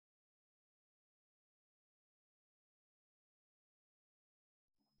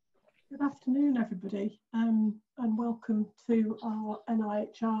Good afternoon, everybody, and welcome to our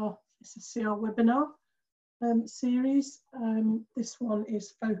NIHR SSCR webinar series. This one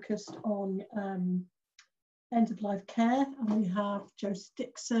is focused on end-of-life care, and we have Josie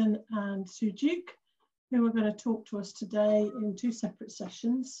Dixon and Sue Duke, who are going to talk to us today in two separate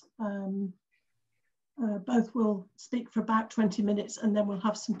sessions. Both will speak for about 20 minutes, and then we'll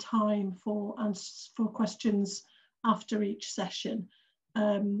have some time for questions after each session.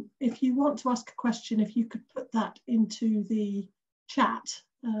 If you want to ask a question, if you could put that into the chat,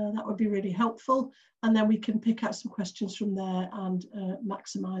 that would be really helpful, and then we can pick out some questions from there and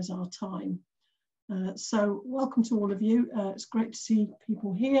maximise our time. So welcome to all of you. It's great to see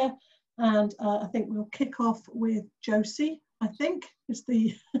people here, and I think we'll kick off with Josie, I think, is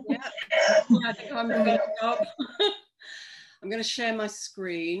the... Yeah, I think I'm going to stop. I'm going to share my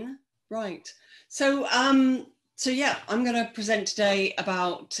screen. Right. So yeah, I'm going to present today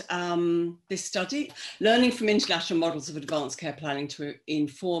about this study, Learning from International Models of Advanced Care Planning to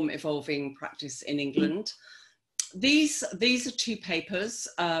Inform Evolving Practice in England. These are two papers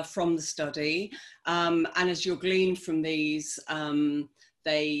from the study, and as you'll glean from these,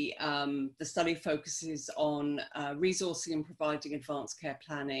 the study focuses on resourcing and providing advanced care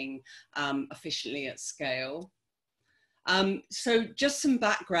planning efficiently at scale. So just some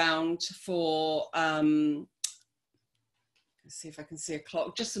background for, let's see if I can see a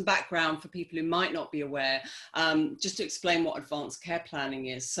clock, just some background for people who might not be aware, just to explain what advanced care planning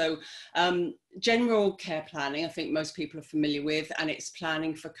is. So general care planning, I think most people are familiar with, and it's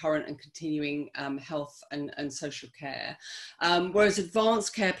planning for current and continuing health and social care. Whereas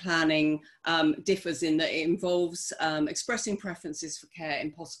advanced care planning differs in that it involves expressing preferences for care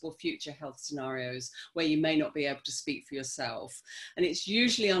in possible future health scenarios where you may not be able to speak for yourself. And it's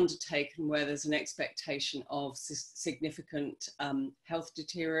usually undertaken where there's an expectation of significant health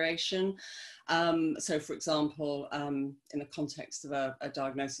deterioration. So for example, in the context of a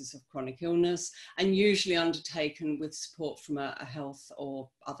diagnosis of chronic illness, and usually undertaken with support from a health or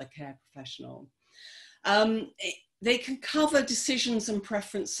other care professional. They can cover decisions and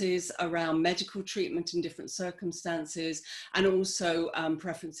preferences around medical treatment in different circumstances, and also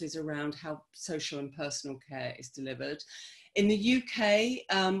preferences around how social and personal care is delivered. In the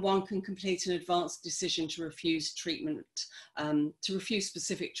UK, one can complete an advanced decision to refuse treatment, to refuse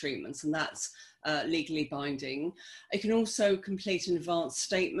specific treatments, and that's legally binding. You can also complete an advanced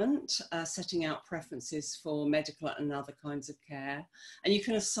statement setting out preferences for medical and other kinds of care, and you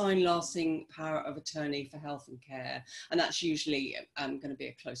can assign lasting power of attorney for health and care, and that's usually going to be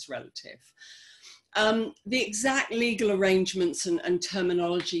a close relative. The exact legal arrangements and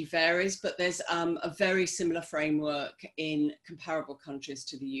terminology varies, but there's a very similar framework in comparable countries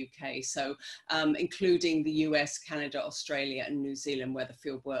to the UK, so including the US, Canada, Australia and New Zealand, where the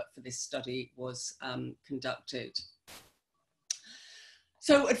fieldwork for this study was conducted.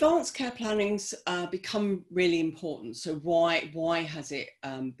 So advanced care planning's become really important. So why has it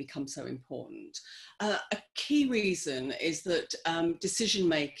become so important? A key reason is that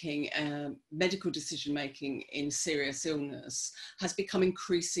medical decision-making in serious illness has become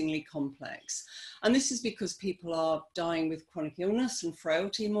increasingly complex. And this is because people are dying with chronic illness and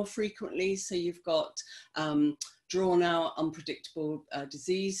frailty more frequently. So you've got drawn out, unpredictable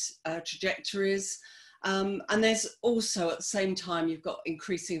disease trajectories. And there's also, at the same time, you've got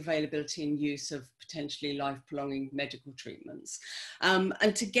increasing availability and use of potentially life-prolonging medical treatments.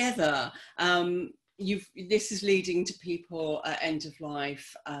 And together, this is leading to people at end of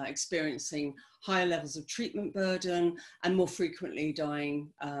life experiencing higher levels of treatment burden and more frequently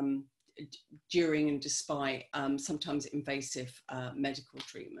dying during and despite sometimes invasive medical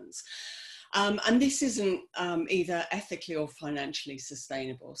treatments. And this isn't either ethically or financially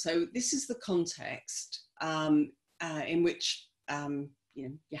sustainable. So this is the context in which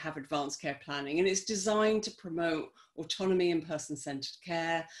you have advanced care planning, and it's designed to promote autonomy and person-centered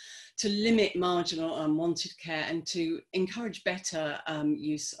care, to limit marginal and unwanted care, and to encourage better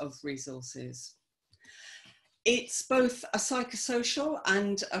use of resources. It's both a psychosocial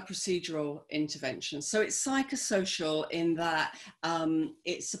and a procedural intervention. So it's psychosocial in that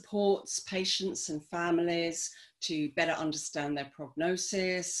it supports patients and families to better understand their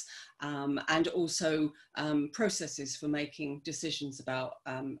prognosis, and also processes for making decisions about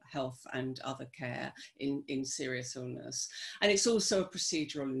health and other care in serious illness. And it's also a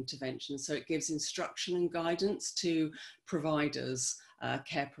procedural intervention, so it gives instruction and guidance to providers,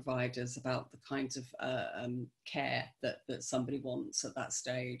 care providers, about the kinds of care that somebody wants at that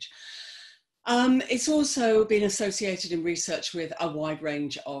stage. It's also been associated in research with a wide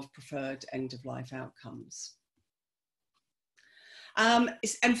range of preferred end-of-life outcomes.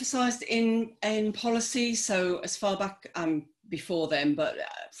 It's emphasised in policy, so as far back before then, but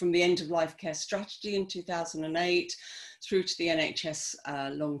from the end of life care strategy in 2008 through to the NHS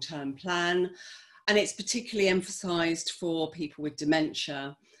long-term plan, and it's particularly emphasised for people with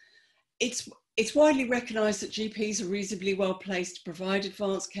dementia. It's widely recognised that GPs are reasonably well placed to provide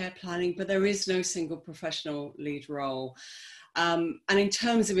advanced care planning, but there is no single professional lead role. And in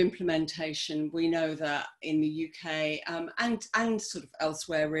terms of implementation, we know that in the UK and sort of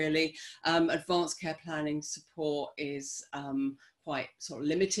elsewhere really, advanced care planning support is quite sort of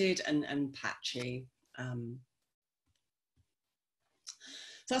limited and patchy.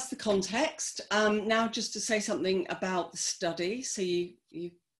 So that's the context. Now just to say something about the study, so you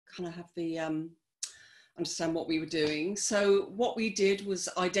kind of have the understand what we were doing. So what we did was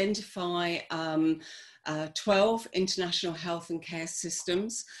identify 12 international health and care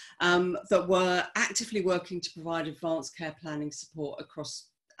systems that were actively working to provide advanced care planning support across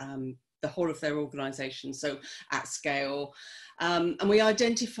the whole of their organisation, so at scale. And we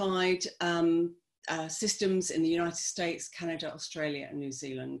identified systems in the United States, Canada, Australia and New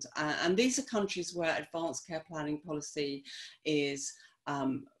Zealand. And these are countries where advanced care planning policy is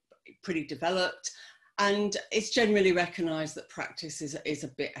pretty developed, and it's generally recognised that practice is a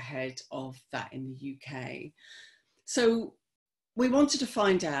bit ahead of that in the UK. So we wanted to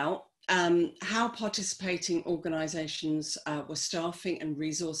find out how participating organisations were staffing and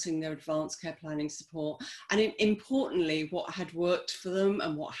resourcing their advanced care planning support, and importantly, what had worked for them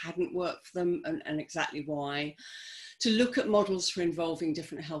and what hadn't worked for them, and exactly why. To look at models for involving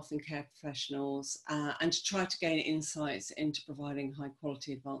different health and care professionals and to try to gain insights into providing high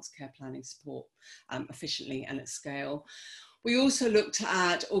quality advanced care planning support efficiently and at scale. We also looked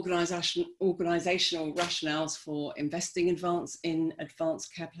at organisational rationales for investing in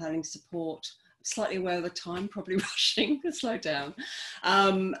advanced care planning support. I'm slightly aware of the time, probably rushing to slow down,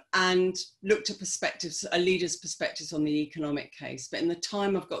 and looked at perspectives, a leader's perspectives on the economic case. But in the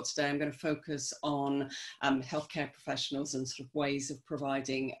time I've got today, I'm going to focus on healthcare professionals and sort of ways of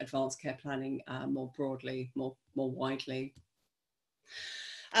providing advanced care planning more broadly, more widely.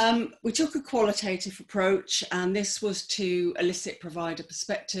 We took a qualitative approach, and this was to elicit provider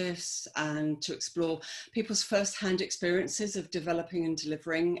perspectives and to explore people's first-hand experiences of developing and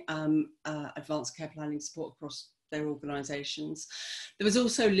delivering advanced care planning support across their organisations. There was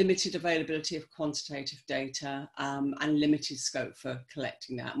also limited availability of quantitative data and limited scope for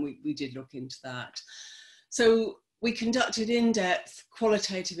collecting that, and we did look into that. So we conducted in-depth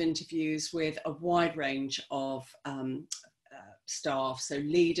qualitative interviews with a wide range of staff, so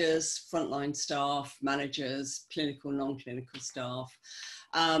leaders, frontline staff, managers, clinical, non-clinical staff.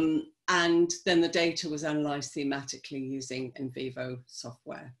 And then the data was analysed thematically using in vivo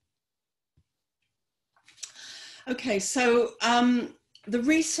software. Okay, so the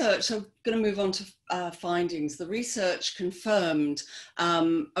research, I'm going to move on to findings. The research confirmed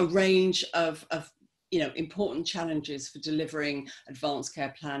a range of important challenges for delivering advanced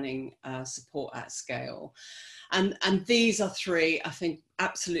care planning support at scale. And these are three, I think,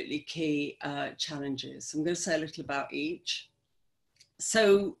 absolutely key challenges. I'm going to say a little about each.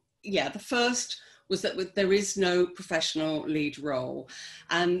 So, yeah, the first was that there is no professional lead role.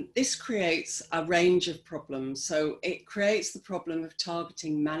 And this creates a range of problems. So it creates the problem of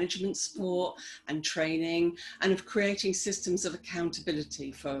targeting management support and training, and of creating systems of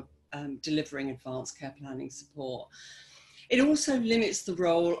accountability for delivering advanced care planning support. It also limits the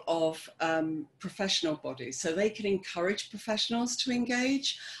role of professional bodies, so they can encourage professionals to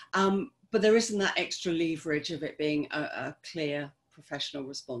engage, but there isn't that extra leverage of it being a clear professional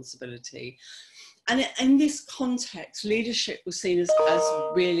responsibility. And in this context, leadership was seen as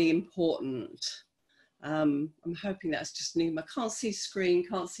really important. I'm hoping that's just new. I can't see screen,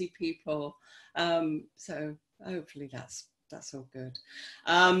 can't see people, so hopefully that's all good.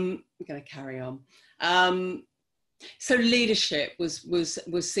 I'm going to carry on. So leadership was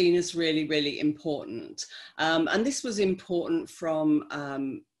seen as really, really important. And this was important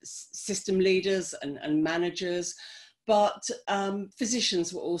from system leaders and managers, but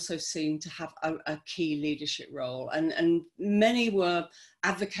physicians were also seen to have a key leadership role. And many were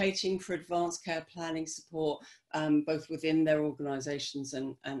advocating for advanced care planning support, both within their organisations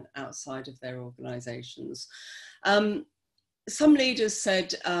and outside of their organisations. Some leaders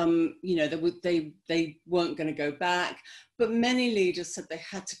said, they weren't going to go back, but many leaders said they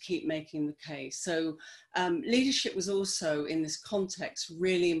had to keep making the case. So leadership was also, in this context,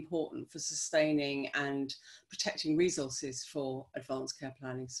 really important for sustaining and protecting resources for advanced care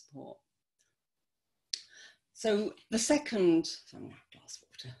planning support. So the second, I'm going to have a glass of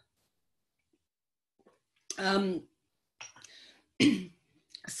water.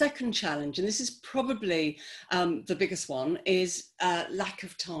 Second challenge, and this is probably the biggest one, is lack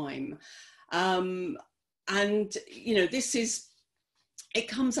of time. And, you know, it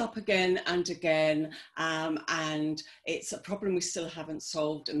comes up again and again, and it's a problem we still haven't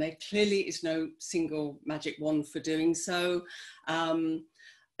solved, and there clearly is no single magic wand for doing so.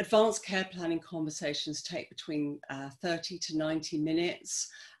 Advanced care planning conversations take between 30 to 90 minutes,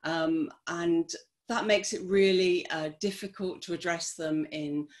 and that makes it really difficult to address them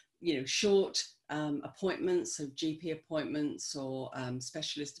in, you know, short appointments, so GP appointments or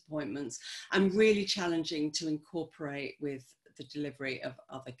specialist appointments, and really challenging to incorporate with the delivery of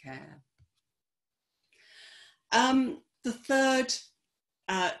other care. The third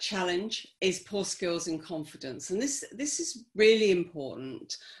challenge is poor skills and confidence, and this is really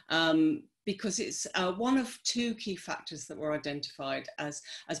important because it's one of two key factors that were identified as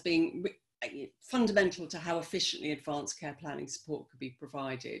being fundamental to how efficiently advanced care planning support could be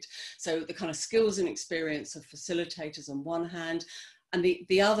provided. So the kind of skills and experience of facilitators on one hand, and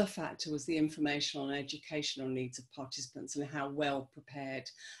the other factor was the informational and educational needs of participants and how well prepared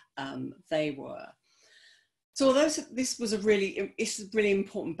they were. So although this was a really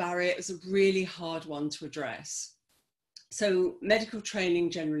important barrier, it was a really hard one to address. So medical training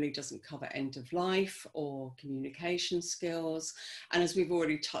generally doesn't cover end of life or communication skills. And as we've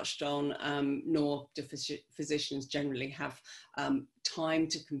already touched on, nor do physicians generally have time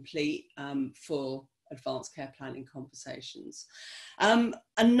to complete full advanced care planning conversations. A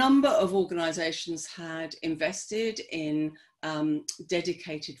number of organisations had invested in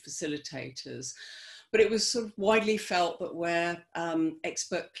dedicated facilitators, but it was sort of widely felt that where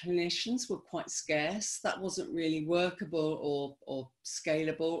expert clinicians were quite scarce, that wasn't really workable or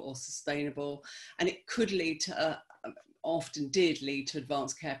scalable or sustainable, and it could lead to often did lead to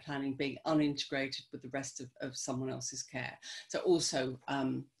advanced care planning being unintegrated with the rest of someone else's care. So also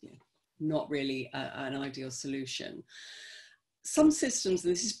not really an ideal solution. Some systems,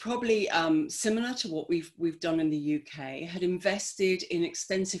 and this is probably similar to what we've done in the UK, had invested in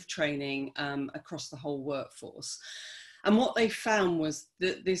extensive training across the whole workforce. And what they found was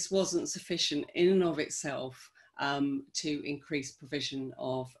that this wasn't sufficient in and of itself to increase provision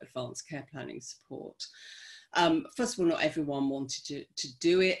of advanced care planning support. First of all, not everyone wanted to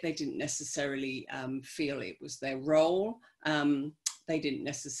do it. They didn't necessarily feel it was their role. They didn't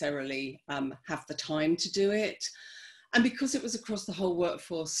necessarily have the time to do it. And because it was across the whole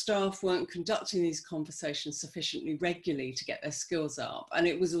workforce, staff weren't conducting these conversations sufficiently regularly to get their skills up. And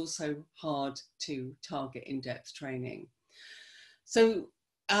it was also hard to target in-depth training. So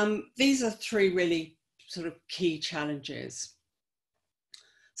these are three really sort of key challenges.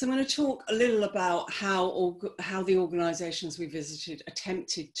 So I'm going to talk a little about how the organisations we visited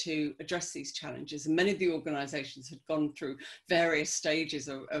attempted to address these challenges. And many of the organisations had gone through various stages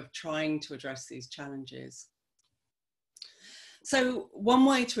of trying to address these challenges. So one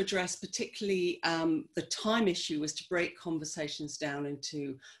way to address particularly the time issue was to break conversations down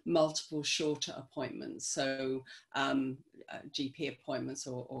into multiple shorter appointments. So GP appointments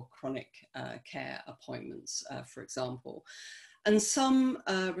or chronic care appointments, for example. And some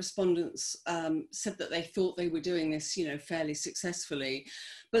respondents said that they thought they were doing this, fairly successfully.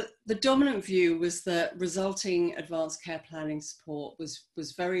 But the dominant view was that resulting advanced care planning support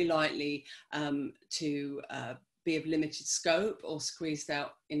was very likely to be of limited scope or squeezed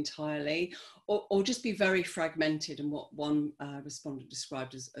out entirely, or just be very fragmented and what one respondent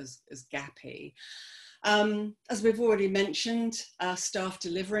described as gappy. As we've already mentioned, staff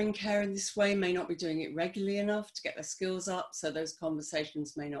delivering care in this way may not be doing it regularly enough to get their skills up, so those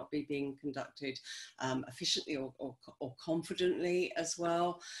conversations may not be being conducted efficiently or confidently as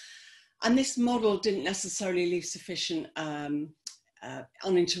well. And this model didn't necessarily leave sufficient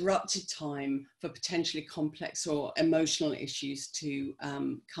uninterrupted time for potentially complex or emotional issues to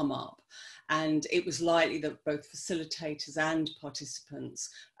come up. And it was likely that both facilitators and participants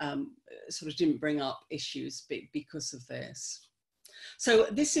sort of didn't bring up issues because of this. So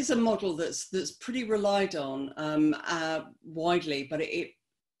this is a model that's pretty relied on widely, but it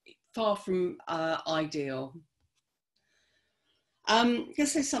far from ideal. I'm going to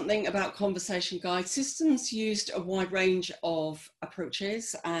say something about conversation guides. Systems used a wide range of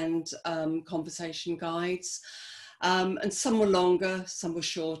approaches and conversation guides, and some were longer, some were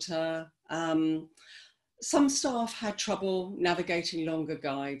shorter. Some staff had trouble navigating longer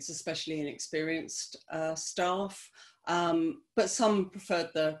guides, especially inexperienced staff, but some preferred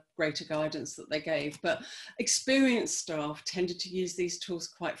the greater guidance that they gave. But experienced staff tended to use these tools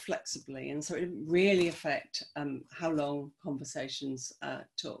quite flexibly, and so it didn't really affect how long conversations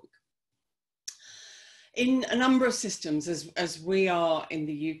took. In a number of systems, as we are in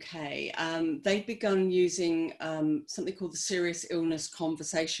the UK, they've begun using something called the Serious Illness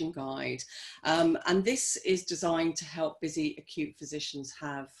Conversation Guide. And this is designed to help busy acute physicians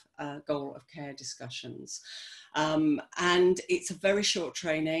have goal of care discussions. And it's a very short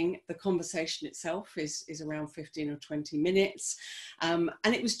training. The conversation itself is around 15 or 20 minutes. And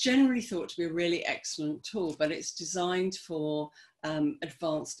it was generally thought to be a really excellent tool, but it's designed for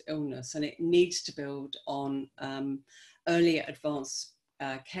advanced illness, and it needs to build on earlier advanced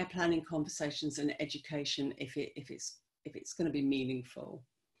care planning conversations and education if it's going to be meaningful.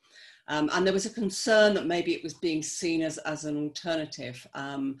 And there was a concern that maybe it was being seen as an alternative,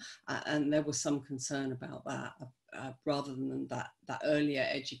 and there was some concern about that, rather than that earlier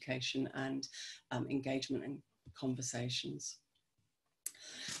education and engagement and conversations.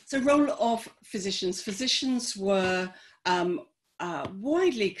 So, role of physicians. Physicians were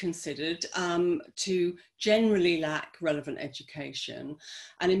widely considered to generally lack relevant education,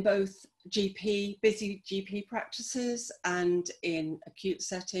 and in both busy GP practices and in acute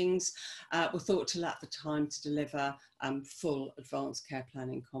settings were thought to lack the time to deliver full advanced care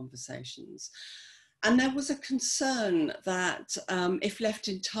planning conversations. And there was a concern that if left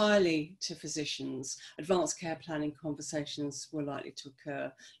entirely to physicians, advanced care planning conversations were likely to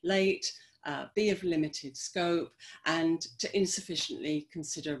occur late, be of limited scope, and to insufficiently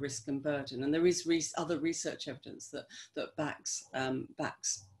consider risk and burden. And there is other research evidence that backs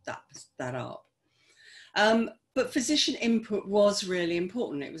that up. But physician input was really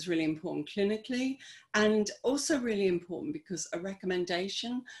important. It was really important clinically, and also really important because a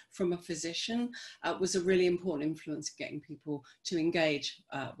recommendation from a physician was a really important influence in getting people to engage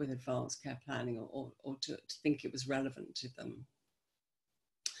with advanced care planning, or to think it was relevant to them.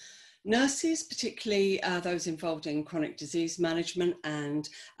 Nurses, particularly those involved in chronic disease management and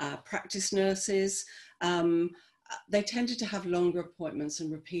practice nurses, they tended to have longer appointments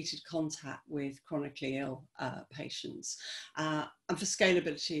and repeated contact with chronically ill patients. And for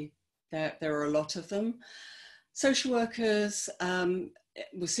scalability, there are a lot of them. Social workers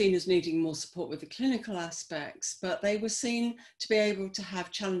were seen as needing more support with the clinical aspects, but they were seen to be able to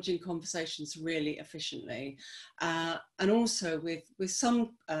have challenging conversations really efficiently, and also with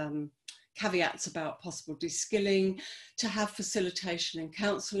some caveats about possible de-skilling, to have facilitation and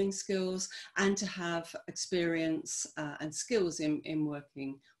counselling skills, and to have experience and skills in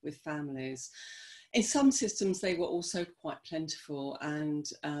working with families. In some systems, they were also quite plentiful, and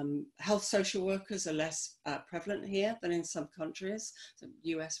health social workers are less prevalent here than in some countries, so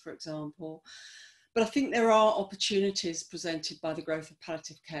US, for example. But I think there are opportunities presented by the growth of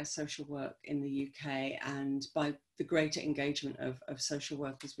palliative care social work in the UK, and by the greater engagement of social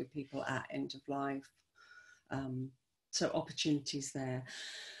workers with people at end of life. So opportunities there.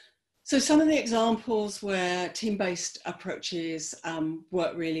 So some of the examples where team-based approaches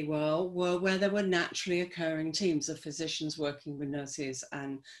work really well were where there were naturally occurring teams of physicians working with nurses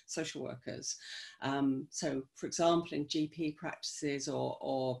and social workers. So for example, in GP practices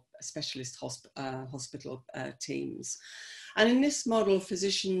or specialist hospital teams. And in this model,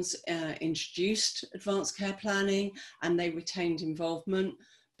 physicians introduced advanced care planning and they retained involvement,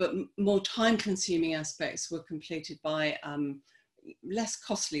 but more time-consuming aspects were completed by less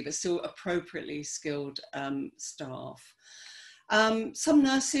costly but still appropriately skilled staff. Some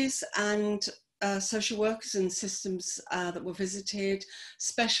nurses and social workers and systems that were visited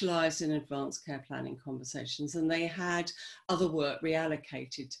specialised in advanced care planning conversations, and they had other work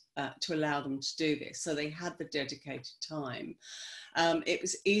reallocated to allow them to do this, so they had the dedicated time. It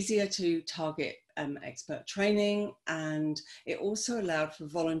was easier to target expert training, and it also allowed for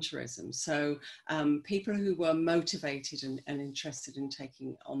voluntarism, so people who were motivated and interested in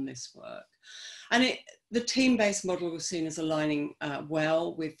taking on this work. And the team-based model was seen as aligning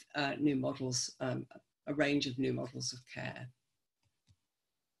well with new models, a range of new models of care.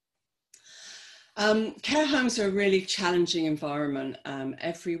 Care homes are a really challenging environment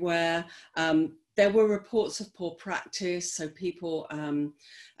everywhere. There were reports of poor practice, so people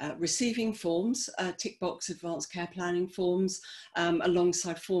receiving forms, tick box advanced care planning forms,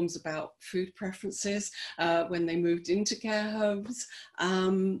 alongside forms about food preferences when they moved into care homes.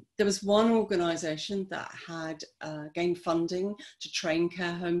 There was one organisation that had gained funding to train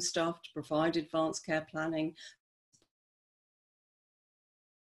care home staff to provide advanced care planning.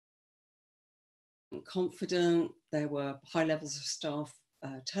 Confident, there were high levels of staff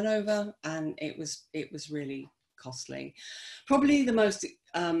turnover, and it was really costly. Probably the most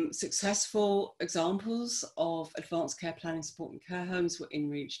successful examples of advanced care planning support in care homes were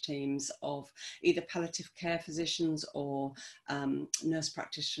in-reach teams of either palliative care physicians or nurse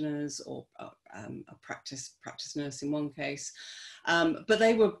practitioners, or a practice nurse in one case, but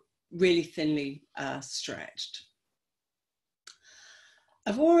they were really thinly stretched.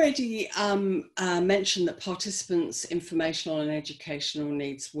 I've already mentioned that participants' informational and educational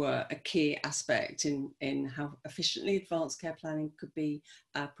needs were a key aspect in how efficiently advanced care planning could be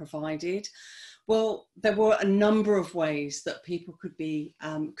provided. Well, there were a number of ways that people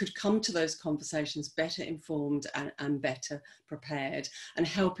could come to those conversations better informed and better prepared, and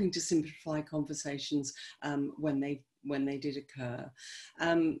helping to simplify conversations when they did occur.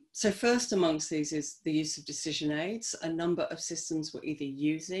 So first amongst these is the use of decision aids. A number of systems were either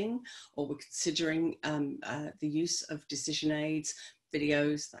using or were considering the use of decision aids,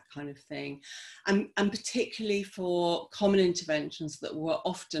 videos, that kind of thing, and particularly for common interventions that were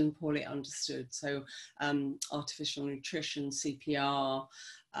often poorly understood. So artificial nutrition, CPR,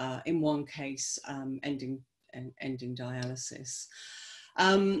 in one case ending dialysis.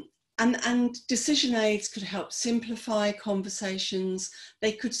 And decision aids could help simplify conversations.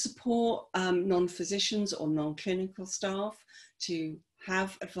 They could support non-physicians or non-clinical staff to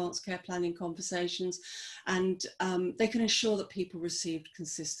have advanced care planning conversations, and they can ensure that people received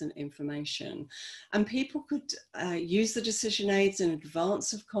consistent information. And people could use the decision aids in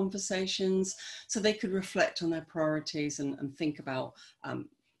advance of conversations, so they could reflect on their priorities and think about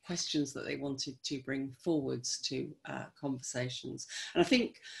questions that they wanted to bring forwards to conversations. And I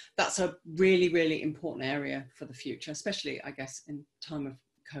think that's a really, really important area for the future, especially, I guess, in time of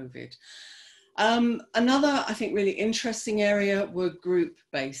COVID. Another, I think, really interesting area were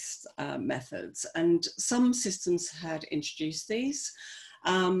group-based methods, and some systems had introduced these,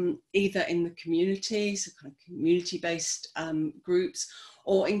 either in the community, so kind of community-based groups,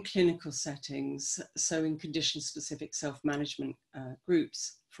 or in clinical settings, so in condition-specific self-management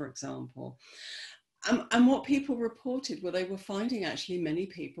groups, for example. And what people reported were they were finding actually many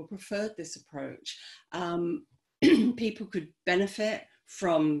people preferred this approach. People could benefit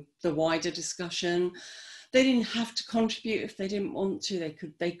from the wider discussion. They didn't have to contribute if they didn't want to.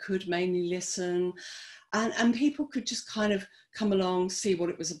 They could mainly listen, and people could just kind of come along, see what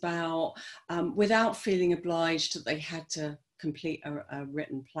it was about, without feeling obliged that they had to complete a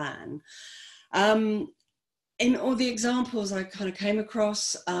written plan. In all the examples I kind of came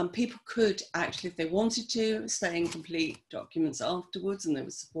across, people could actually, if they wanted to, stay and complete documents afterwards, and there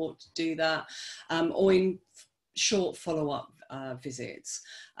was support to do that, or in short follow-up visits,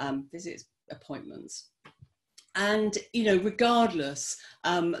 appointments. And, you know, regardless,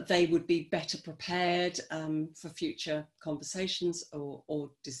 they would be better prepared for future conversations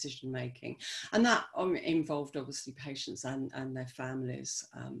or decision making. And that involved obviously patients and their families,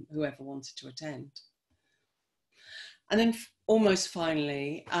 whoever wanted to attend. And then almost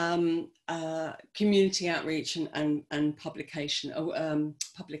finally, community outreach and publication,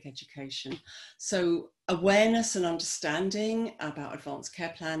 public education. So awareness and understanding about advanced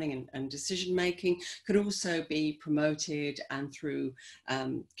care planning and decision making could also be promoted, and through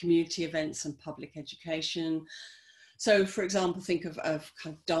community events and public education. So, for example, think of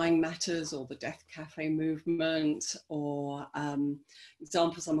kind of Dying Matters or the Death Cafe movement, or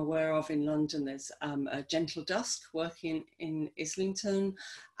examples I'm aware of in London. There's a Gentle Dusk working in Islington,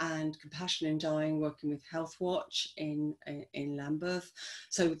 and Compassion in Dying working with Health Watch in Lambeth.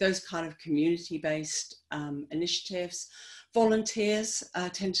 So those kind of community-based initiatives. Volunteers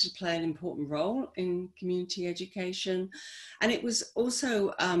tended to play an important role in community education, and it was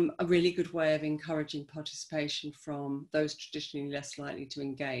also a really good way of encouraging participation from those traditionally less likely to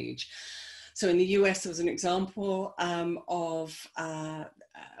engage. So in the US, there was an example of a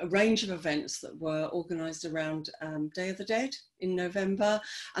range of events that were organised around Day of the Dead in November,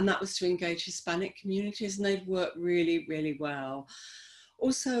 and that was to engage Hispanic communities, and they'd worked really, really well.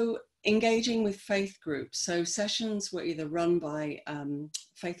 Also, engaging with faith groups. So sessions were either run by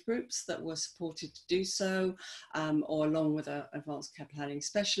faith groups that were supported to do so, or along with an advanced care planning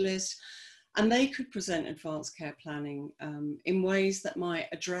specialist. And they could present advanced care planning in ways that might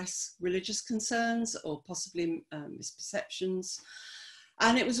address religious concerns or possibly misperceptions.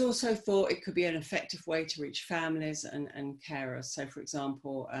 And it was also thought it could be an effective way to reach families and carers. So, for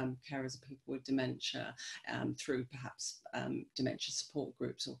example, carers of people with dementia, through perhaps dementia support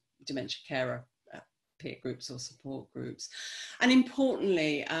groups or dementia carer peer groups or support groups. And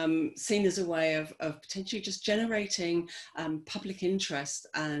importantly, seen as a way of potentially just generating public interest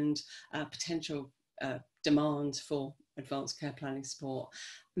and potential demand for advanced care planning support.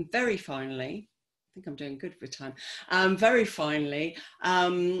 And very finally, think I'm doing good with time. Very finally,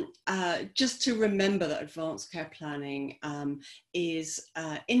 just to remember that advanced care planning is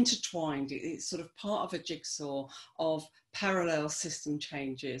intertwined. It's sort of part of a jigsaw of parallel system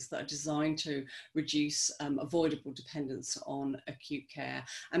changes that are designed to reduce avoidable dependence on acute care.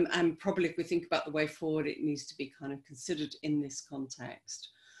 And probably if we think about the way forward, it needs to be kind of considered in this context.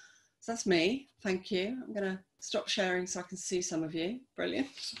 So that's me. Thank you. I'm going to stop sharing so I can see some of you. Brilliant.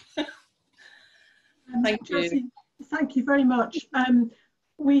 Thank Josie, you. thank you very much.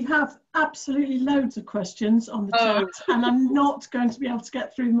 We have absolutely loads of questions on the chat, and I'm not going to be able to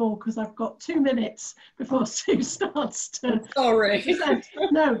get through more because I've got 2 minutes before Sue starts to present.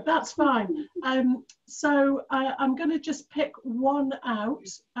 No, that's fine. So I'm going to just pick one out,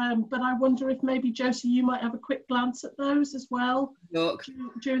 but I wonder if maybe, Josie, you might have a quick glance at those as well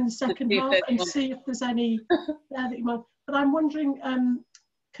during the second half and see if there's any there that you might. But I'm wondering,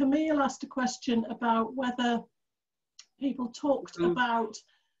 Camille asked a question about whether people talked about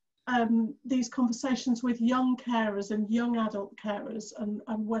these conversations with young carers and young adult carers, and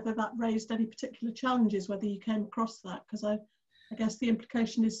whether that raised any particular challenges, whether you came across that, because I guess the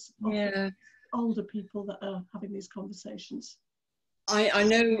implication is older people that are having these conversations. I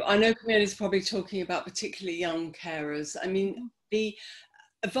know Camille is probably talking about particularly young carers. I mean, the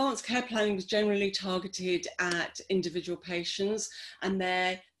advanced care planning was generally targeted at individual patients, and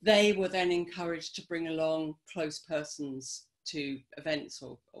they were then encouraged to bring along close persons to events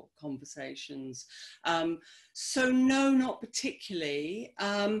or conversations. So no, not particularly.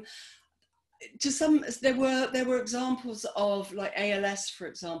 To some, there were examples of, like ALS, for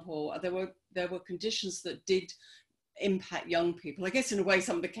example. There were conditions that did impact young people. I guess in a way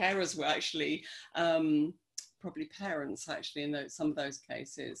some of the carers were actually probably parents actually in some of those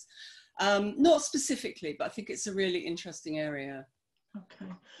cases. Not specifically, but I think it's a really interesting area.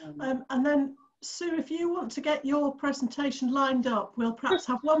 Okay. And then Sue, if you want to get your presentation lined up, we'll perhaps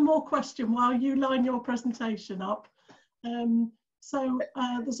have one more question while you line your presentation up. So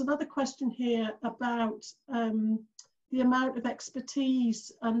there's another question here about the amount of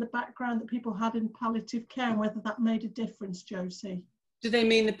expertise and the background that people had in palliative care and whether that made a difference, Josie. Do they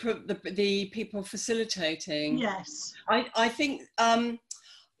mean the people facilitating? Yes. I think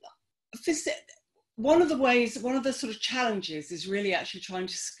one of the sort of challenges is really actually trying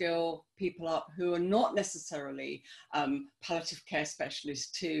to skill people up who are not necessarily palliative care specialists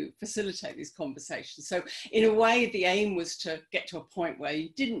to facilitate these conversations. So in a way, the aim was to get to a point where you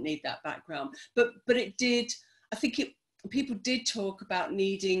didn't need that background, but it did. I think people did talk about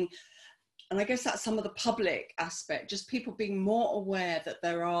needing. And I guess that's some of the public aspect, just people being more aware that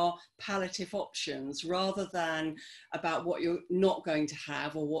there are palliative options rather than about what you're not going to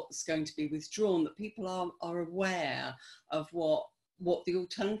have or what's going to be withdrawn, that people are aware of what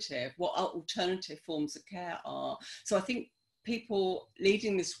alternative forms of care are. So I think people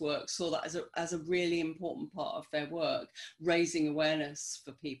leading this work saw that as a really important part of their work, raising awareness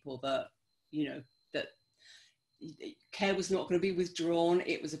for people that, you know, that care was not going to be withdrawn.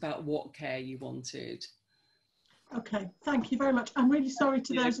 It was about what care you wanted. Okay, thank you very much. I'm really sorry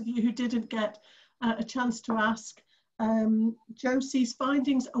to those of you who didn't get a chance to ask. Josie's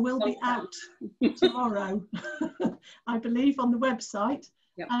findings will be out tomorrow, I believe, on the website.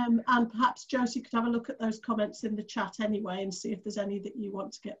 Yep. And perhaps Josie could have a look at those comments in the chat anyway and see if there's any that you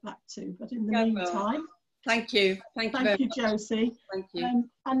want to get back to. But in the meantime, thank you. Thank you, Josie. Thank you.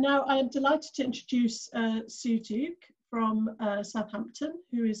 And now I am delighted to introduce Sue Duke from Southampton,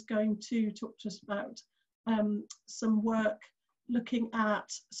 who is going to talk to us about some work looking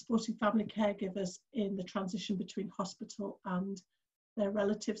at supporting family caregivers in the transition between hospital and their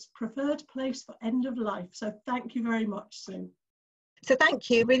relatives' preferred place for end of life. So thank you very much, Sue. So thank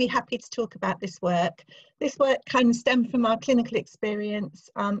you, really happy to talk about this work. This work kind of stemmed from our clinical experience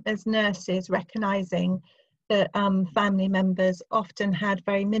as nurses, recognising that family members often had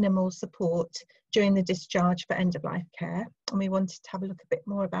very minimal support during the discharge for end-of-life care. And we wanted to have a look a bit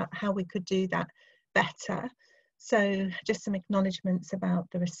more about how we could do that better. So just some acknowledgements about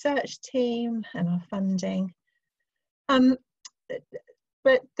the research team and our funding.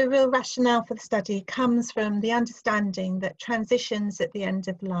 But the real rationale for the study comes from the understanding that transitions at the end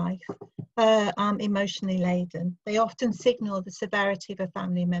of life are emotionally laden. They often signal the severity of a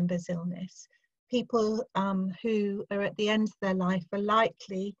family member's illness. People who are at the end of their life are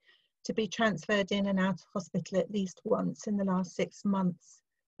likely to be transferred in and out of hospital at least once in the last 6 months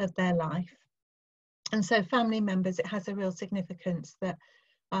of their life. And so family members, it has a real significance that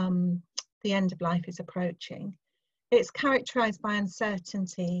the end of life is approaching. It's characterised by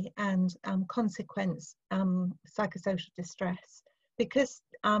uncertainty and consequence psychosocial distress, because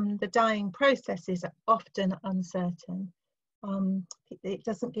the dying process is often uncertain. It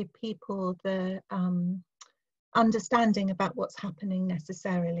doesn't give people the understanding about what's happening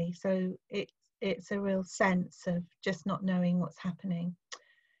necessarily. So it's a real sense of just not knowing what's happening.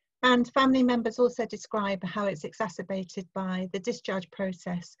 And family members also describe how it's exacerbated by the discharge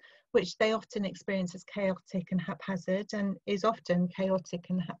process, which they often experience as chaotic and haphazard, and is often chaotic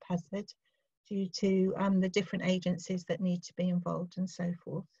and haphazard due to the different agencies that need to be involved and so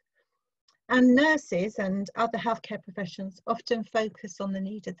forth. And nurses and other healthcare professionals often focus on the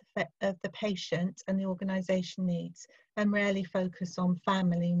need of the patient and the organisation needs, and rarely focus on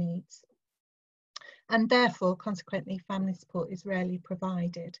family needs. And therefore, consequently, family support is rarely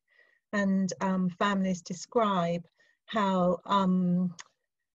provided. And families describe how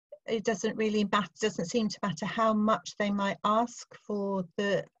it doesn't really matter, doesn't seem to matter how much they might ask for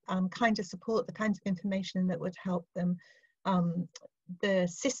the kind of support, the kinds of information that would help them. The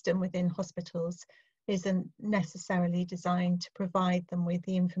system within hospitals isn't necessarily designed to provide them with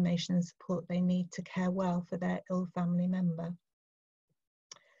the information and support they need to care well for their ill family member.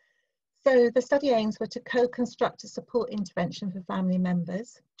 So the study aims were to co-construct a support intervention for family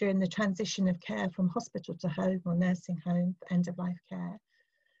members during the transition of care from hospital to home or nursing home for end-of-life care,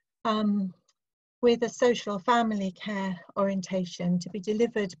 with a social family care orientation to be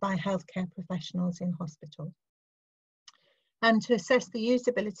delivered by healthcare professionals in hospital, and to assess the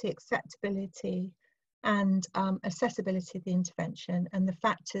usability, acceptability and accessibility of the intervention and the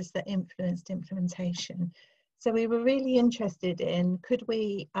factors that influenced implementation. So we were really interested in, could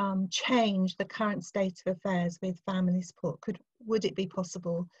we change the current state of affairs with family support? Would it be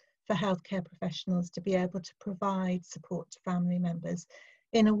possible for healthcare professionals to be able to provide support to family members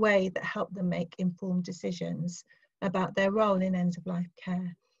in a way that helped them make informed decisions about their role in end-of-life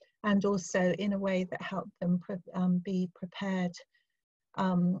care, and also in a way that helped them be prepared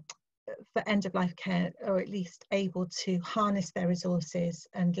for end-of-life care, or at least able to harness their resources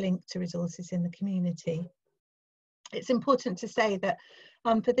and link to resources in the community. It's important to say that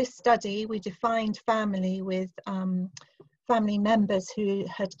for this study, we defined family with family members who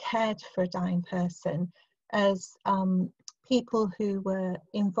had cared for a dying person as people who were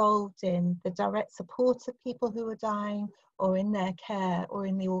involved in the direct support of people who were dying, or in their care, or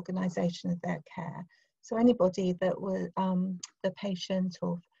in the organisation of their care. So anybody that was the patient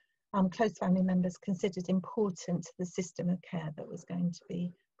or close family members considered important to the system of care that was going to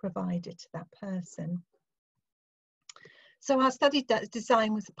be provided to that person. So our study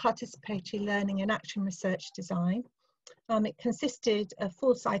design was a participatory learning and action research design. It consisted of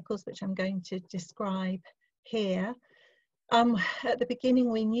 4 cycles, which I'm going to describe here. At the beginning,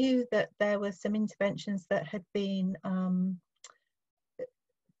 we knew that there were some interventions that had been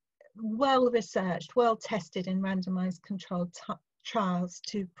well researched, well tested in randomized controlled trials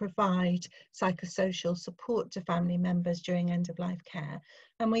to provide psychosocial support to family members during end-of-life care.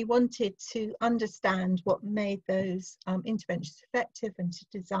 And we wanted to understand what made those interventions effective, and to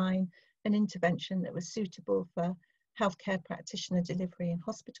design an intervention that was suitable for healthcare practitioner delivery in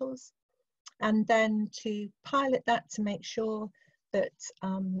hospitals. And then to pilot that to make sure that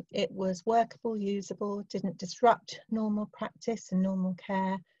it was workable, usable, didn't disrupt normal practice and normal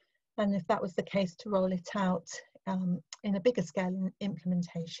care. And if that was the case, to roll it out in a bigger scale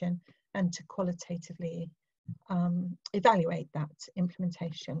implementation, and to qualitatively evaluate that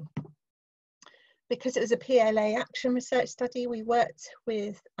implementation. Because it was a PLA action research study, we worked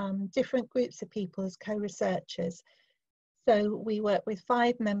with different groups of people as co-researchers. So we worked with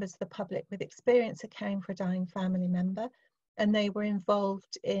 5 members of the public with experience of caring for a dying family member, and they were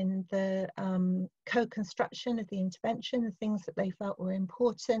involved in the co-construction of the intervention. The things that they felt were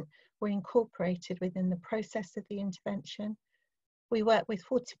important were incorporated within the process of the intervention. We worked with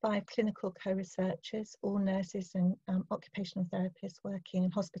 45 clinical co-researchers, all nurses and occupational therapists working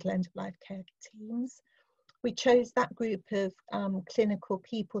in hospital end-of-life care teams. We chose that group of clinical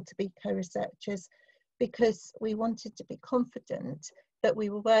people to be co-researchers because we wanted to be confident that we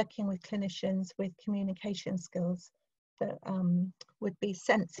were working with clinicians with communication skills that would be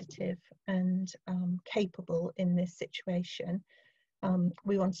sensitive and capable in this situation.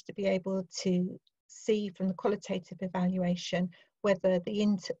 We wanted to be able to see from the qualitative evaluation whether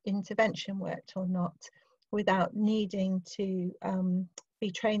the intervention worked or not, without needing to be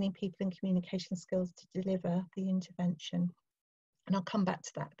training people in communication skills to deliver the intervention. And I'll come back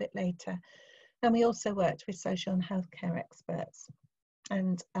to that a bit later. And we also worked with social and healthcare experts.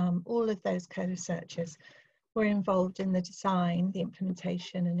 And all of those co-researchers were involved in the design, the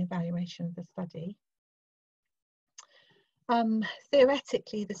implementation and evaluation of the study.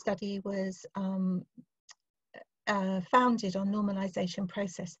 Theoretically, the study was founded on normalization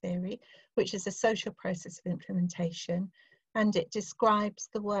process theory, which is a social process of implementation, and it describes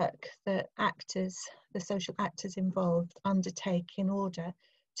the work that actors, the social actors involved, undertake in order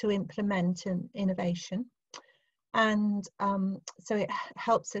to implement an innovation. And so it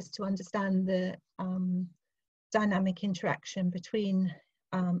helps us to understand the dynamic interaction between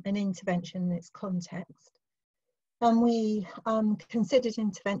an intervention and its context. And we considered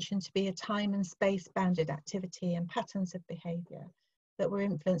intervention to be a time and space bounded activity and patterns of behaviour that were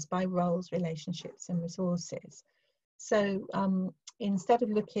influenced by roles, relationships and resources. So instead of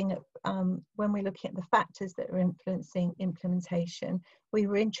looking at, when we're looking at the factors that are influencing implementation, we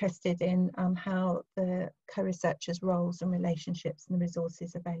were interested in how the co-researchers' roles and relationships and the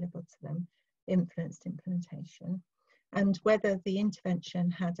resources available to them influenced implementation, and whether the intervention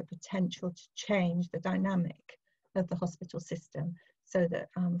had a potential to change the dynamic of the hospital system so that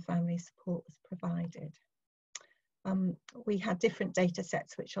family support was provided. We had different data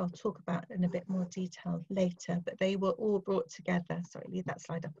sets, which I'll talk about in a bit more detail later, but they were all brought together. Sorry, leave that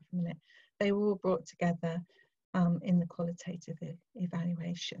slide up for a minute. They were all brought together in the qualitative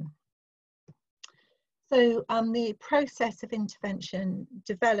evaluation. So the process of intervention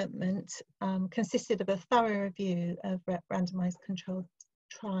development consisted of a thorough review of randomized controlled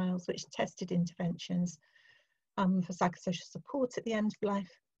trials which tested interventions for psychosocial support at the end of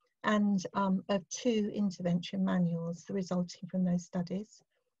life, and of 2 intervention manuals resulting from those studies,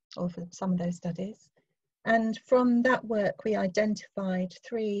 or from some of those studies. And from that work, we identified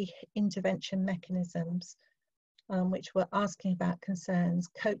 3 intervention mechanisms, which were asking about concerns,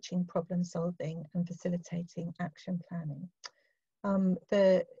 coaching problem solving, and facilitating action planning.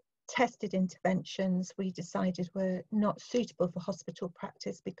 The tested interventions we decided were not suitable for hospital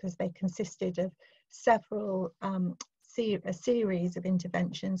practice because they consisted of several a series of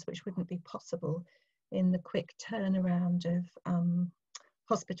interventions which wouldn't be possible in the quick turnaround of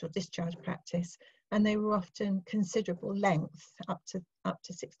hospital discharge practice, and they were often considerable length, up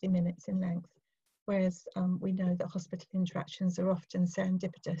to 60 minutes in length, whereas we know that hospital interactions are often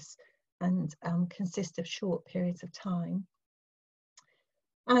serendipitous and consist of short periods of time.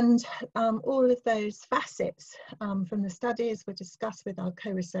 And all of those facets from the studies were discussed with our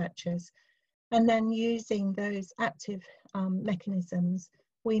co-researchers, and then using those active mechanisms,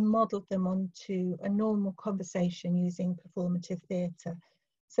 we modelled them onto a normal conversation using performative theatre.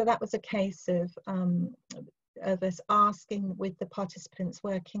 So that was a case of us asking with the participants,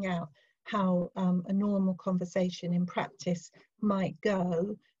 working out how a normal conversation in practice might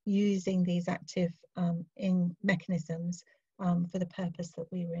go using these active mechanisms for the purpose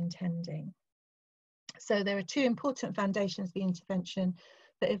that we were intending. So there are 2 important foundations of the intervention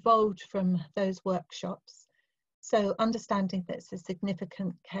that evolved from those workshops. So understanding that it's a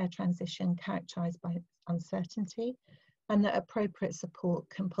significant care transition characterised by uncertainty, and that appropriate support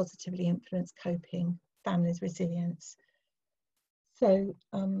can positively influence coping, families' resilience. So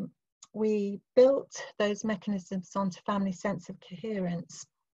we built those mechanisms onto family sense of coherence,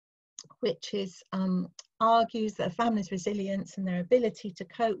 which is argues that a family's resilience and their ability to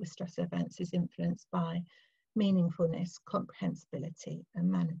cope with stress events is influenced by meaningfulness, comprehensibility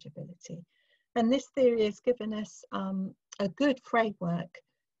and manageability. And this theory has given us a good framework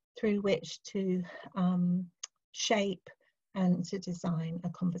through which to shape and to design a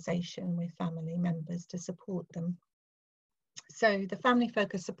conversation with family members to support them. So the family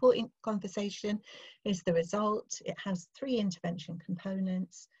focused supporting conversation is the result. It has 3 intervention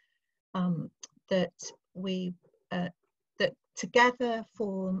components that together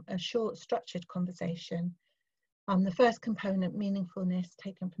form a short structured conversation. The first component, meaningfulness,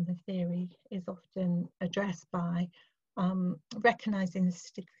 taken from the theory, is often addressed by recognising the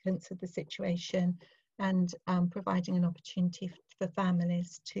significance of the situation and providing an opportunity for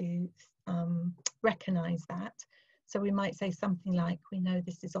families to recognise that. So we might say something like, we know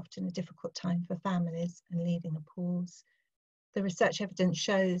this is often a difficult time for families, and leaving a pause. The research evidence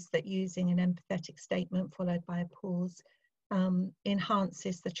shows that using an empathetic statement followed by a pause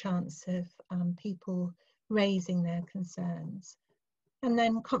enhances the chance of people raising their concerns. And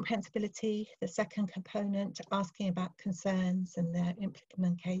then comprehensibility, the second component, asking about concerns and their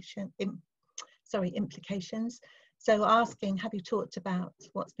implications. So asking, have you talked about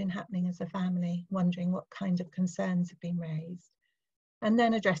what's been happening as a family, wondering what kind of concerns have been raised, and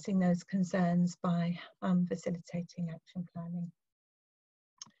then addressing those concerns by facilitating action planning.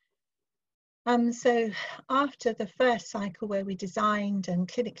 So after the first cycle, where we designed and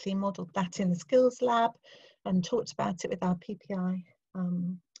clinically modelled that in the skills lab and talked about it with our PPI,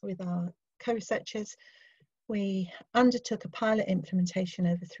 with our co-researchers, we undertook a pilot implementation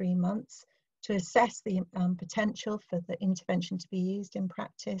over 3 months, to assess the potential for the intervention to be used in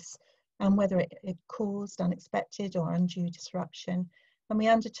practice and whether it caused unexpected or undue disruption. And we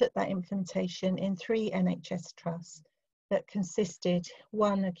undertook that implementation in 3 NHS trusts that consisted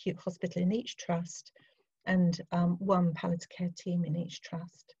 1 acute hospital in each trust and 1 palliative care team in each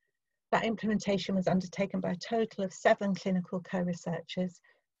trust. That implementation was undertaken by a total of 7 clinical co-researchers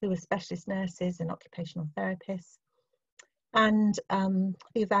who were specialist nurses and occupational therapists. And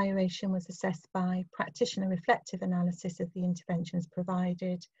the evaluation was assessed by practitioner reflective analysis of the interventions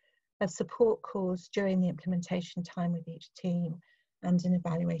provided, a support course during the implementation time with each team, and an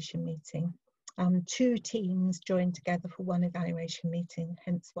evaluation meeting. 2 teams joined together for 1 evaluation meeting,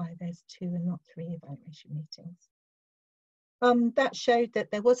 hence why there's 2 and not 3 evaluation meetings. That showed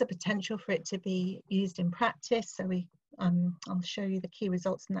that there was a potential for it to be used in practice, so I'll show you the key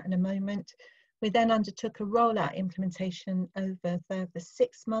results in that in a moment. We then undertook a rollout implementation over the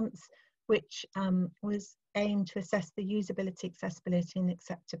 6 months, which was aimed to assess the usability, accessibility and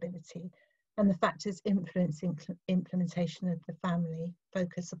acceptability and the factors influencing implementation of the family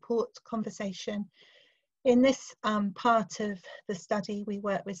focus support conversation. In this part of the study, we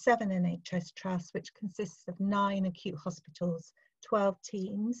worked with 7 NHS trusts, which consists of 9 acute hospitals, 12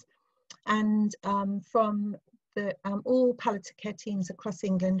 teams, and from all palliative care teams across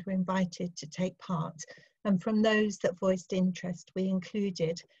England were invited to take part. And from those that voiced interest, we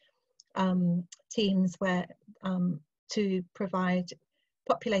included teams where to provide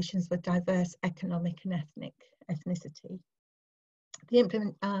populations with diverse economic and ethnicity. The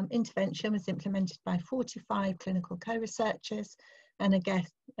intervention was implemented by 45 clinical co-researchers and again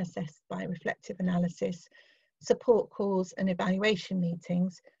assessed by reflective analysis, support calls and evaluation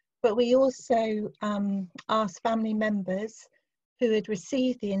meetings. But we also asked family members who had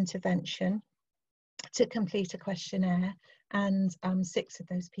received the intervention to complete a questionnaire, and 6 of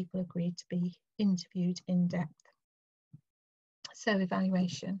those people agreed to be interviewed in depth. So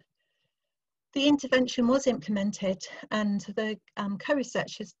evaluation. The intervention was implemented, and the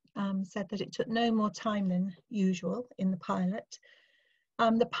co-researchers said that it took no more time than usual in the pilot.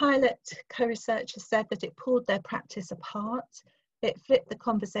 The pilot co-researchers said that it pulled their practice apart. It flipped the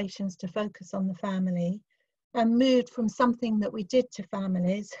conversations to focus on the family and moved from something that we did to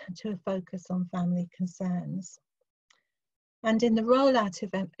families to a focus on family concerns. And in the rollout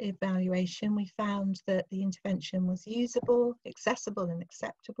evaluation, we found that the intervention was usable, accessible and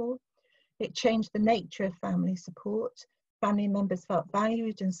acceptable. It changed the nature of family support. Family members felt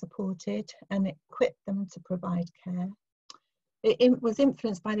valued and supported, and it equipped them to provide care. It was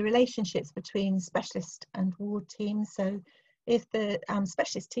influenced by the relationships between specialist and ward teams. So if the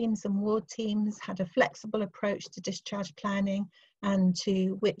specialist teams and ward teams had a flexible approach to discharge planning and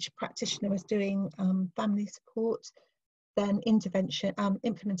to which practitioner was doing family support, then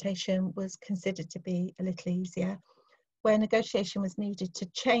implementation was considered to be a little easier. Where negotiation was needed to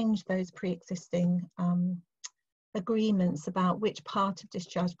change those pre-existing agreements about which part of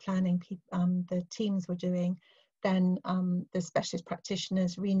discharge planning the teams were doing, then the specialist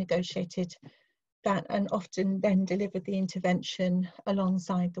practitioners renegotiated that and often then delivered the intervention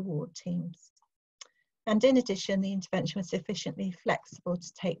alongside the ward teams. And in addition, the intervention was sufficiently flexible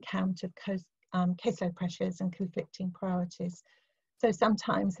to take count of caseload pressures and conflicting priorities. So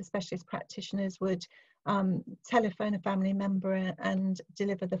sometimes the specialist practitioners would telephone a family member and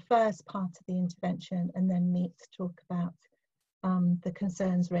deliver the first part of the intervention and then meet to talk about the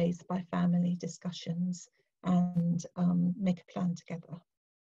concerns raised by family discussions and make a plan together.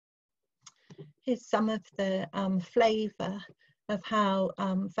 Here's some of the flavour of how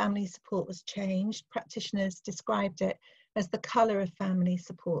family support was changed. Practitioners described it as the colour of family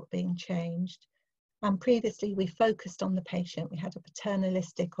support being changed. Previously, we focused on the patient. We had a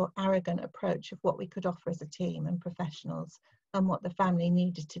paternalistic or arrogant approach of what we could offer as a team and professionals and what the family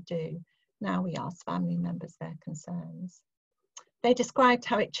needed to do. Now we ask family members their concerns. They described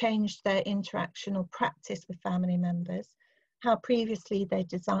how it changed their interaction or practice with family members, how previously they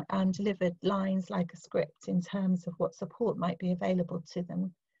delivered lines like a script in terms of what support might be available to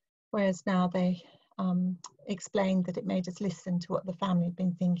them, whereas now they explained that it made us listen to what the family had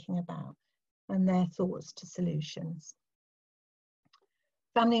been thinking about and their thoughts to solutions.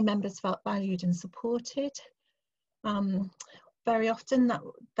 Family members felt valued and supported. Very often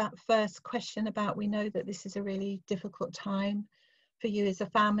that first question about, we know that this is a really difficult time for you as a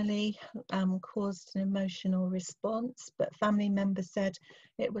family, caused an emotional response, but family members said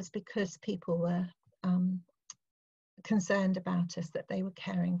it was because people were concerned about us, that they were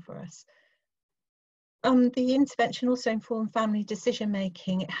caring for us. The intervention also informed family decision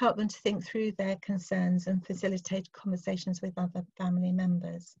making. It helped them to think through their concerns and facilitate conversations with other family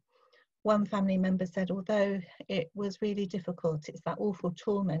members. one family member said, although it was really difficult, it's that awful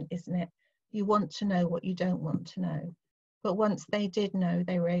torment, isn't it? You want to know what you don't want to know. But once they did know,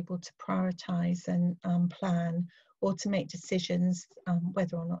 they were able to prioritise and plan, or to make decisions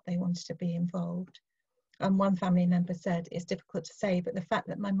whether or not they wanted to be involved. And one family member said, it's difficult to say, but the fact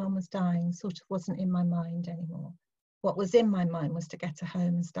that my mum was dying sort of wasn't in my mind anymore. What was in my mind was to get her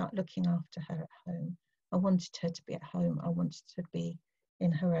home and start looking after her at home. I wanted her to be at home. I wanted her to be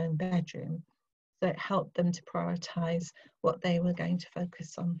in her own bedroom. So it helped them to prioritise what they were going to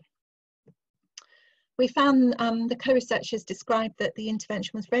focus on. We found the co-researchers described that the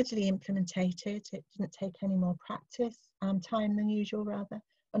intervention was readily implemented. It didn't take any more practice, time than usual rather,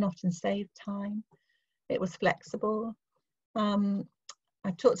 and often saved time. It was flexible. I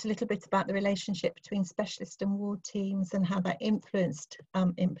talked a little bit about the relationship between specialist and ward teams and how that influenced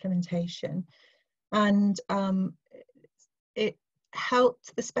implementation. And it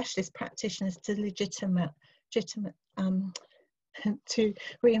helped the specialist practitioners to to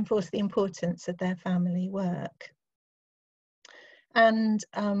reinforce the importance of their family work. And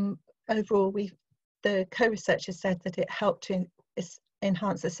overall, the co-researchers said that it helped to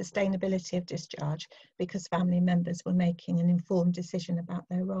enhance the sustainability of discharge because family members were making an informed decision about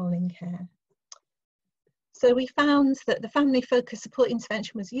their role in care. So we found that the family-focused support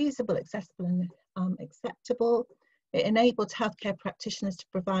intervention was usable, accessible and acceptable. It enabled healthcare practitioners to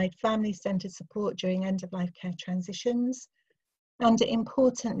provide family-centred support during end-of-life care transitions. And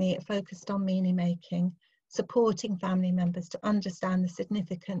importantly, it focused on meaning-making, supporting family members to understand the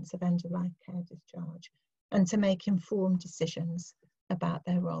significance of end-of-life care discharge and to make informed decisions about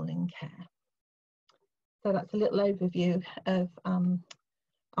their role in care. So that's a little overview of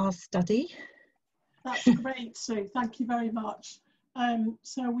our study. That's great, Sue. Thank you very much.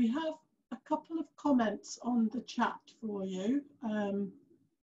 So we have a couple of comments on the chat for you. I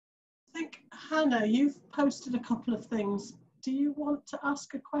think, Hannah, you've posted a couple of things. Do you want to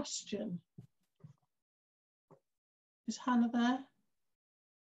ask a question? Is Hannah there?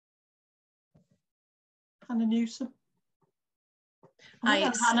 Hannah Newsom?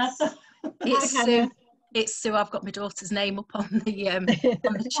 Hi, Hannah. It's Hi, Sue. Hannah. It's Sue. I've got my daughter's name up on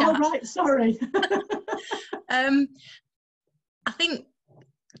the chat. Oh, right, sorry. I think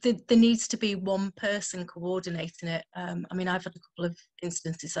there needs to be one person coordinating it. I mean, I've had a couple of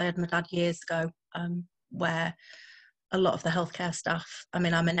instances. I had my dad years ago where a lot of the healthcare staff, I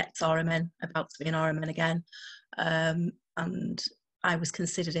mean, I'm an ex-RMN, about to be an RMN again, and I was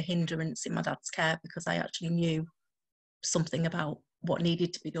considered a hindrance in my dad's care because I actually knew something about what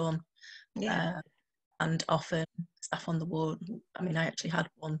needed to be done. Yeah. And often staff on the ward, I mean, I actually had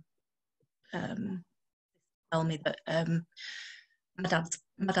one tell me that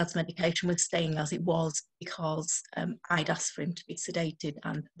my dad's medication was staying as it was because I'd asked for him to be sedated,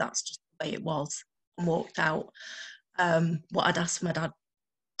 and that's just the way it was, and walked out. What I'd asked my dad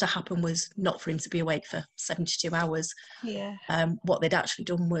to happen was not for him to be awake for 72 hours. Yeah. What they'd actually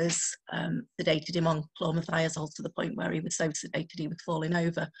done was sedated him on chlormethiazole to the point where he was so sedated he was falling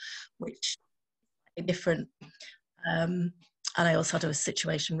over, which is different. And I also had a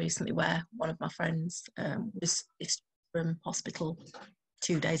situation recently where one of my friends was from hospital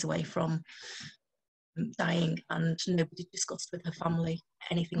 2 days away from dying, and nobody discussed with her family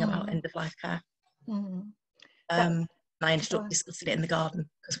anything about end-of-life care. And I ended up discussing it in the garden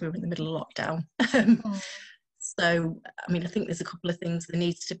because we were in the middle of lockdown. So, I mean, I think there's a couple of things. There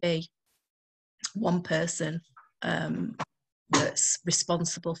needs to be one person that's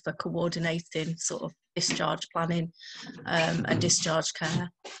responsible for coordinating sort of discharge planning and discharge care,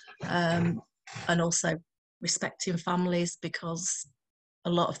 and also respecting families, because a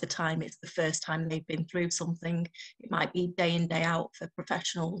lot of the time it's the first time they've been through something. It might be day in, day out for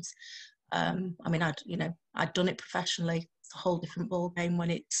professionals. I mean, I'd done it professionally. It's a whole different ball game when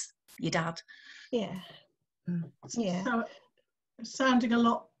it's your dad. Yeah. Yeah. So sounding a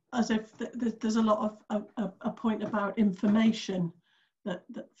lot as if there's a lot of a point about information, that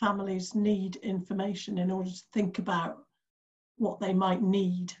families need information in order to think about what they might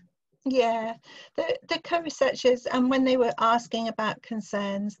need. Yeah, the co-researchers, and when they were asking about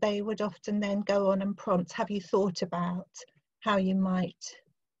concerns, they would often then go on and prompt, have you thought about how you might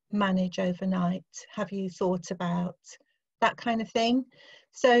manage overnight? Have you thought about that kind of thing?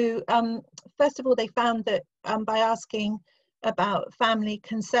 So first of all, they found that by asking about family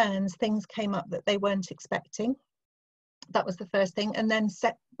concerns, things came up that they weren't expecting. That was the first thing. And then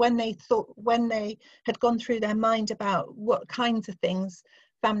when they had gone through their mind about what kinds of things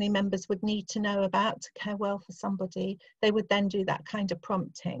family members would need to know about to care well for somebody, they would then do that kind of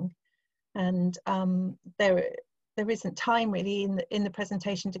prompting. And there isn't time really in the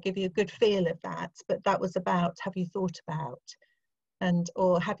presentation to give you a good feel of that, but that was about, have you thought about, and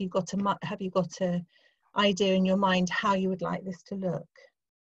or have you got a idea in your mind how you would like this to look?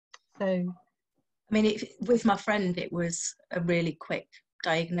 So I mean, with my friend, it was a really quick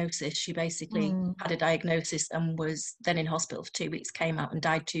diagnosis. She basically had a diagnosis and was then in hospital for 2 weeks, came out and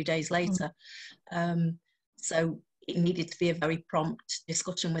died 2 days later. So it needed to be a very prompt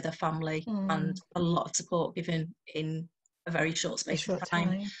discussion with her family and a lot of support given in a very short space of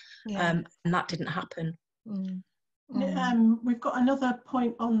time. And that didn't happen. We've got another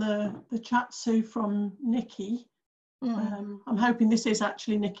point on the chat, Sue, from Nikki. I'm hoping this is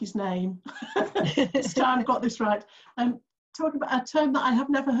actually Nikki's name. This time I've got this right. Talking about a term that I have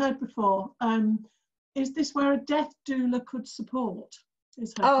never heard before. Is this where a death doula could support?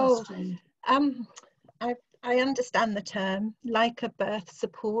 Is her question. I understand the term, like a birth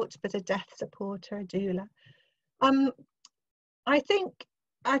support, but a death support or a doula. I think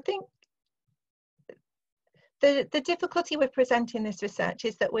the difficulty with presenting this research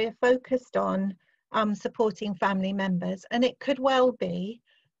is that we're focused on supporting family members, and it could well be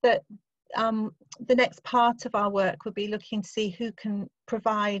that the next part of our work would be looking to see who can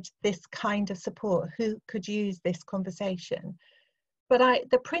provide this kind of support, who could use this conversation. But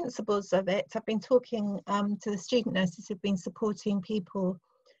the principles of it, I've been talking to the student nurses who've been supporting people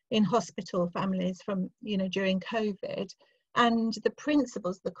in hospital families from, during COVID, and the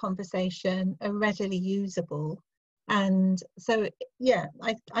principles of the conversation are readily usable. And so, yeah,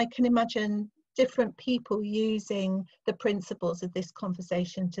 I can imagine different people using the principles of this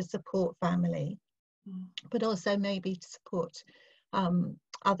conversation to support family, but also maybe to support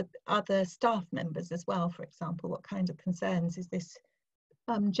other staff members as well. For example, what kind of concerns is this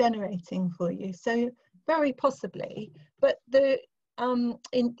generating for you? So very possibly, but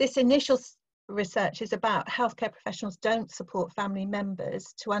in this initial research is about healthcare professionals don't support family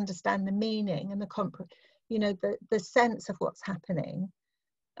members to understand the meaning and the sense of what's happening,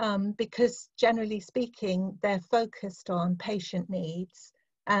 because generally speaking they're focused on patient needs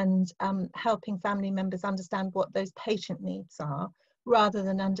and helping family members understand what those patient needs are, rather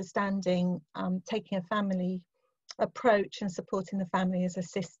than understanding taking a family approach and supporting the family as a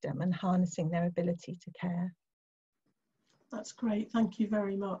system and harnessing their ability to care. That's great, thank you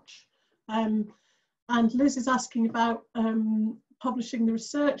very much. And Liz is asking about publishing the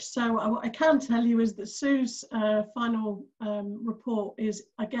research. So what I can tell you is that Sue's final report is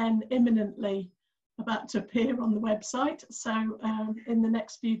again imminently about to appear on the website. So in the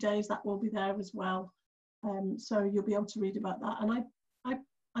next few days that will be there as well. So you'll be able to read about that. And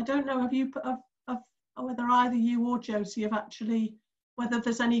I don't know, whether either you or Josie have actually, whether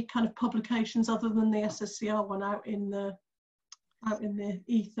there's any kind of publications other than the SSCR one out in the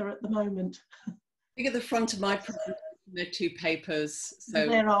ether at the moment. I think at the front of my presentation there are 2 papers. So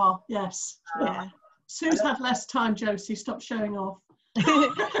there are, yes. Yeah. Sue's had less time, Josie, stop showing off.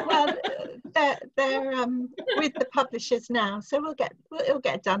 Well, they're with the publishers now, so it'll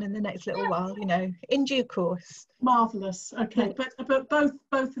get done in the next little while, in due course. Marvellous. Okay, but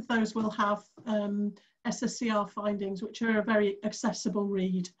both of those will have SSCR findings, which are a very accessible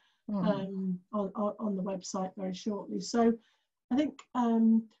read on the website very shortly. So I think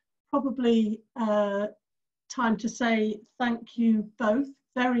probably time to say thank you both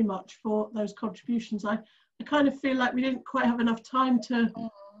very much for those contributions. I kind of feel like we didn't quite have enough time to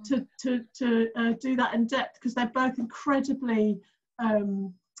do that in depth, because they're both incredibly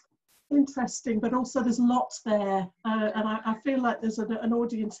interesting, but also there's lots there, and I feel like there's an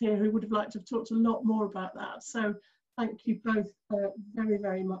audience here who would have liked to have talked a lot more about that. So thank you both very,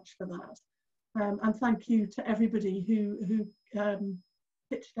 very much for that, and thank you to everybody who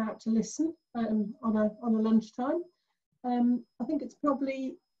pitched out to listen on a lunchtime. I think it's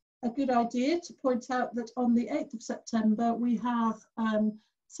probably a good idea to point out that on the 8th of September we have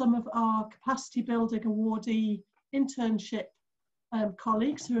some of our capacity building awardee internship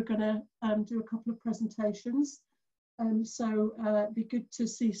colleagues who are going to do a couple of presentations. So it'd be good to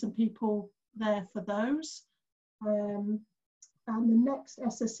see some people there for those. And the next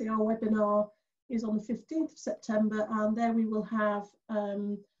SSCR webinar is on the 15th of September, and there we will have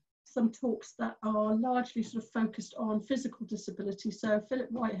some talks that are largely sort of focused on physical disability. So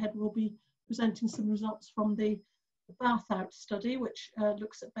Philip Whitehead will be presenting some results from the Bath Out study, which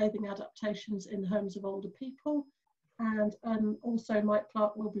looks at bathing adaptations in homes of older people. And also Mike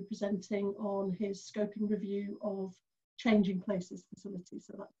Clark will be presenting on his scoping review of changing places facilities.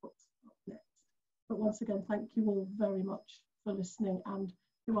 So that's what's up next. But once again, thank you all very much for listening, and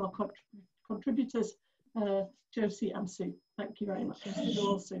to our contributors, Josie and Sue. Thank you very much. See you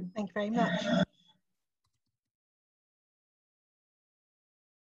all soon. Thank you very much.